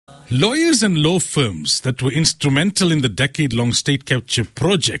Lawyers and law firms that were instrumental in the decade-long state capture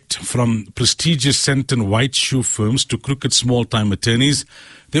project, from prestigious Cent and White shoe firms to crooked small-time attorneys,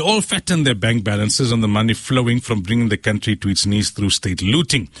 they all fattened their bank balances on the money flowing from bringing the country to its knees through state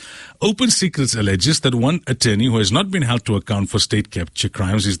looting. Open Secrets alleges that one attorney who has not been held to account for state capture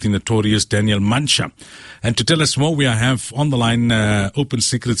crimes is the notorious Daniel Mantsha. And to tell us more, we have on the line Open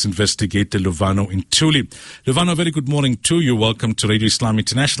Secrets investigator Lovano Ntuli. Lovano, very good morning to you. Welcome to Radio Islam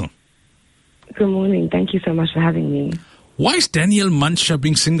International. Good morning. Thank you so much for having me. Why is Daniel Mantsha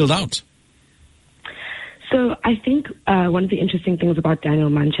being singled out? So I think one of the interesting things about Daniel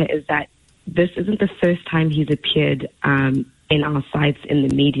Mantsha is that this isn't the first time he's appeared in our sites in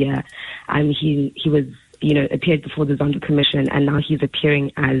the media. He was, appeared before the Zondo Commission, and now he's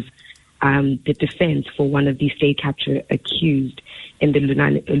appearing as the defense for one of the state capture accused in the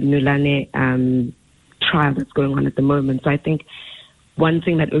Nulane trial that's going on at the moment. So I think one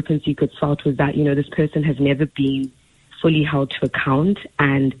thing that Open Secrets felt was that, this person has never been fully held to account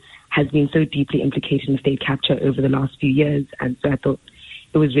and has been so deeply implicated in state capture over the last few years. And so I thought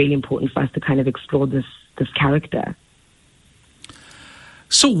it was really important for us to kind of explore this character.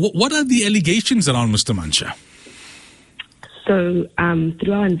 So what are the allegations around Mr. Mantsha? So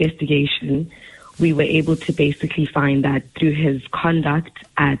through our investigation, we were able to basically find that through his conduct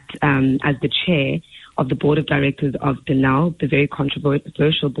as the chair of the board of directors of Denel, the very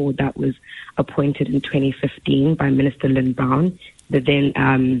controversial board that was appointed in 2015 by Minister Lynn Brown, the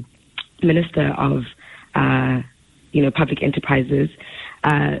then Minister of Public Enterprises.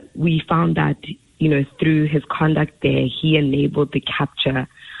 We found that, through his conduct there, he enabled the capture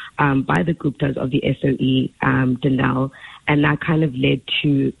by the Guptas of the SOE, Denel, and that kind of led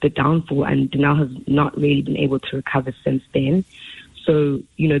to the downfall, and Denel has not really been able to recover since then. So,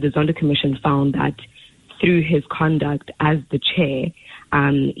 the Zondo Commission found that through his conduct as the chair,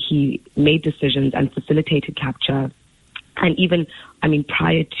 he made decisions and facilitated capture. And even,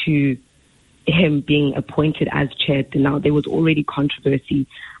 prior to him being appointed as chair, now there was already controversy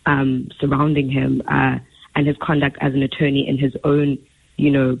surrounding him and his conduct as an attorney in his own,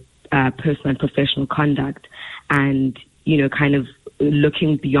 personal and professional conduct. And, kind of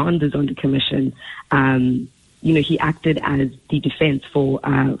looking beyond the Zondo Commission, he acted as the defense for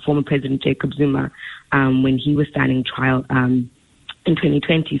former President Jacob Zuma when he was standing trial in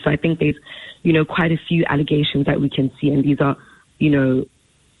 2020. So I think there's, quite a few allegations that we can see, and these are,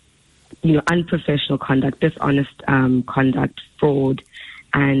 unprofessional conduct, dishonest conduct, fraud,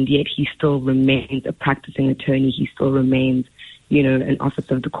 and yet he still remains a practicing attorney. He still remains, an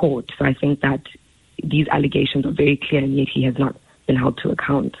officer of the court. So I think that these allegations are very clear, and yet he has not been held to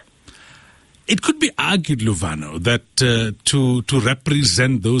account. It could be argued, Lovano, that to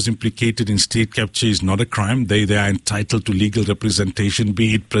represent those implicated in state capture is not a crime. They are entitled to legal representation,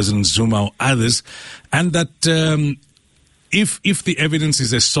 be it President Zuma or others, and that if the evidence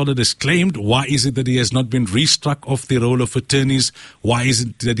is as solid as claimed, why is it that he has not been restruck off the role of attorneys? Why is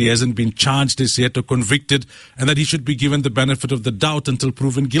it that he hasn't been charged as yet or convicted, and that he should be given the benefit of the doubt until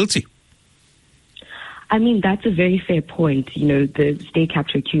proven guilty? That's a very fair point. The state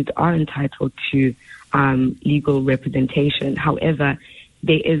capture accused are entitled to legal representation. However,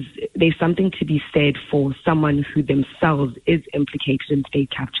 there's something to be said for someone who themselves is implicated in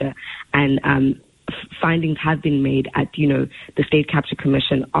state capture, and findings have been made at, the State Capture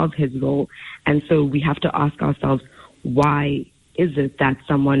Commission of his role. And so we have to ask ourselves, why is it that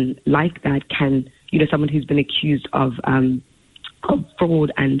someone like that can, someone who's been accused of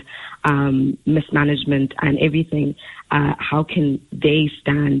fraud and mismanagement and everything, how can they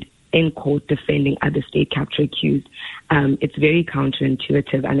stand in court defending other state capture accused? It's very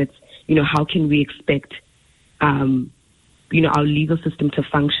counterintuitive, and it's, how can we expect, our legal system to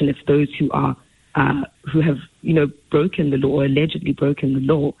function if those who have, broken the law or allegedly broken the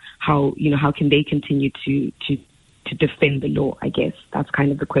law, how can they continue to defend the law? I guess that's kind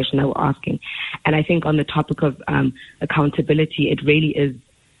of the question that we're asking. And I think on the topic of accountability, it really is,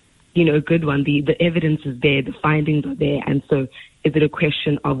 a good one. The evidence is there, the findings are there, and so is it a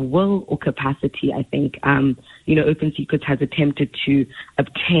question of will or capacity? I think, Open Secrets has attempted to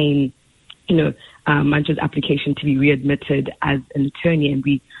obtain, Mantsha's application to be readmitted as an attorney, and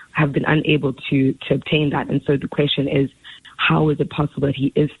we have been unable to obtain that. And so the question is, how is it possible that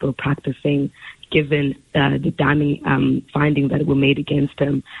he is still practicing, given the damning findings that were made against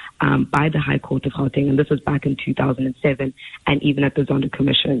him by the High Court of Gauteng? And this was back in 2007, and even at the Zondo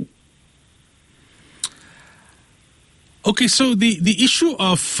Commission. Okay, so the issue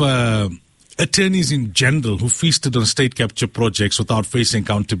of attorneys in general who feasted on state capture projects without facing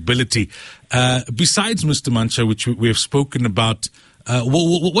accountability, besides Mr. Mantsha, which we have spoken about,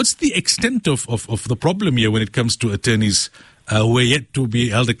 What's the extent of the problem here when it comes to attorneys who are yet to be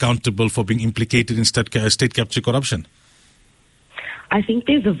held accountable for being implicated in state capture corruption? I think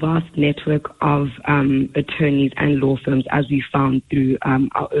there's a vast network of attorneys and law firms, as we found through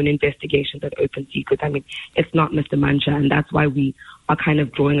our own investigations at Open Secrets. I mean, it's not Mr. Mantsha, and that's why we are kind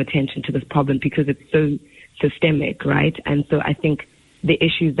of drawing attention to this problem, because it's so systemic, right? And so I think the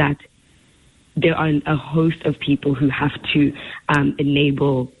issue is that there are a host of people who have to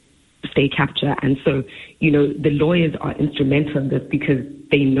enable state capture. And so, the lawyers are instrumental in this because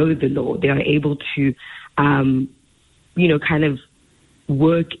they know the law. They are able to, kind of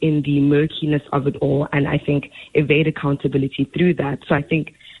work in the murkiness of it all, and I think evade accountability through that. So I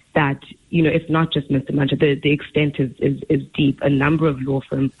think that, it's not just Mr. Mantsha, the extent is deep. A number of law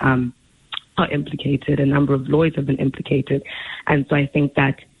firms are implicated, a number of lawyers have been implicated. And so I think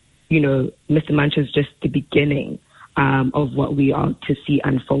that, Mr. Mantsha is just the beginning of what we are to see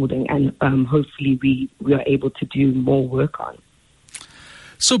unfolding, and hopefully we are able to do more work on.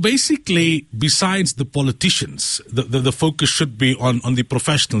 So basically, besides the politicians, the focus should be on the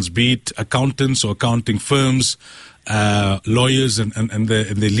professionals, be it accountants or accounting firms, lawyers and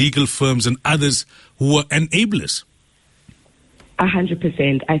the legal firms and others who are enablers.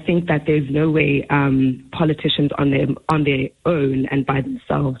 100%. I think that there's no way politicians on their own and by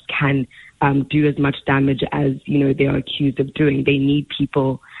themselves can do as much damage as they are accused of doing. They need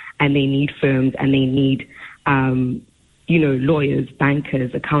people, and they need firms, and they need lawyers,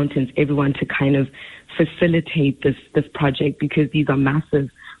 bankers, accountants, everyone to kind of facilitate this project, because these are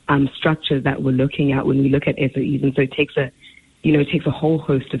massive structures that we're looking at when we look at SOEs, and so it takes a whole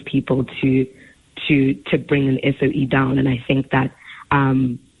host of people to bring an SOE down. And I think that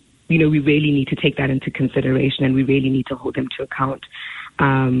we really need to take that into consideration, and we really need to hold them to account.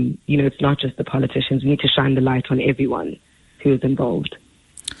 It's not just the politicians. We need to shine the light on everyone who is involved.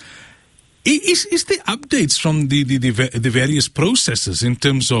 Is there updates from the various processes in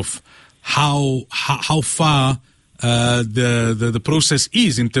terms of how far the process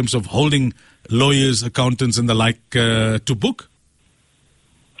is in terms of holding lawyers, accountants, and the like to book?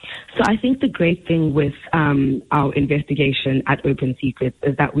 So I think the great thing with our investigation at Open Secrets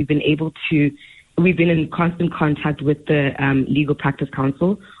is that we've been in constant contact with the Legal Practice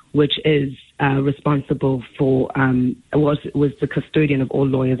Council, which is responsible for, was the custodian of all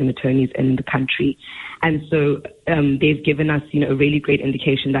lawyers and attorneys in the country. And so they've given us, a really great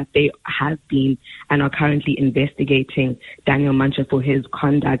indication that they have been and are currently investigating Daniel Mantsha for his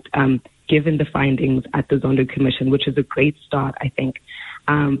conduct, given the findings at the Zondo Commission, which is a great start, I think.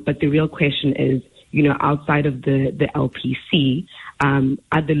 But the real question is, outside of the LPC,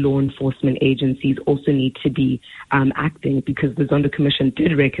 other law enforcement agencies also need to be acting, because the Zondo Commission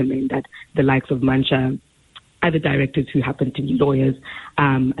did recommend that the likes of Mantsha, other directors who happen to be lawyers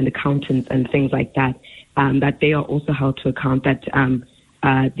and accountants and things like that, that they are also held to account, that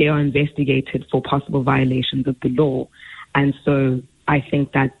they are investigated for possible violations of the law. And so I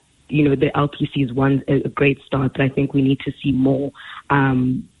think that, the LPC is a great start, but I think we need to see more,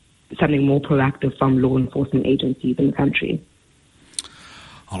 something more proactive from law enforcement agencies in the country.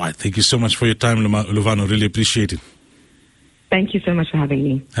 All right. Thank you so much for your time, Luvano. Really appreciate it. Thank you so much for having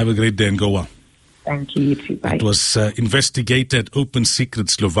me. Have a great day and go well. Thank you. You too. Bye. It was investigated Open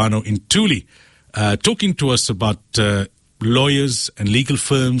Secrets Luvano Ntuli, talking to us about lawyers and legal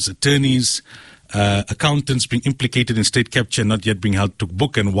firms, attorneys, accountants being implicated in state capture, not yet being held to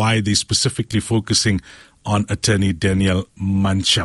book, and why they're specifically focusing on attorney Daniel Mantsha.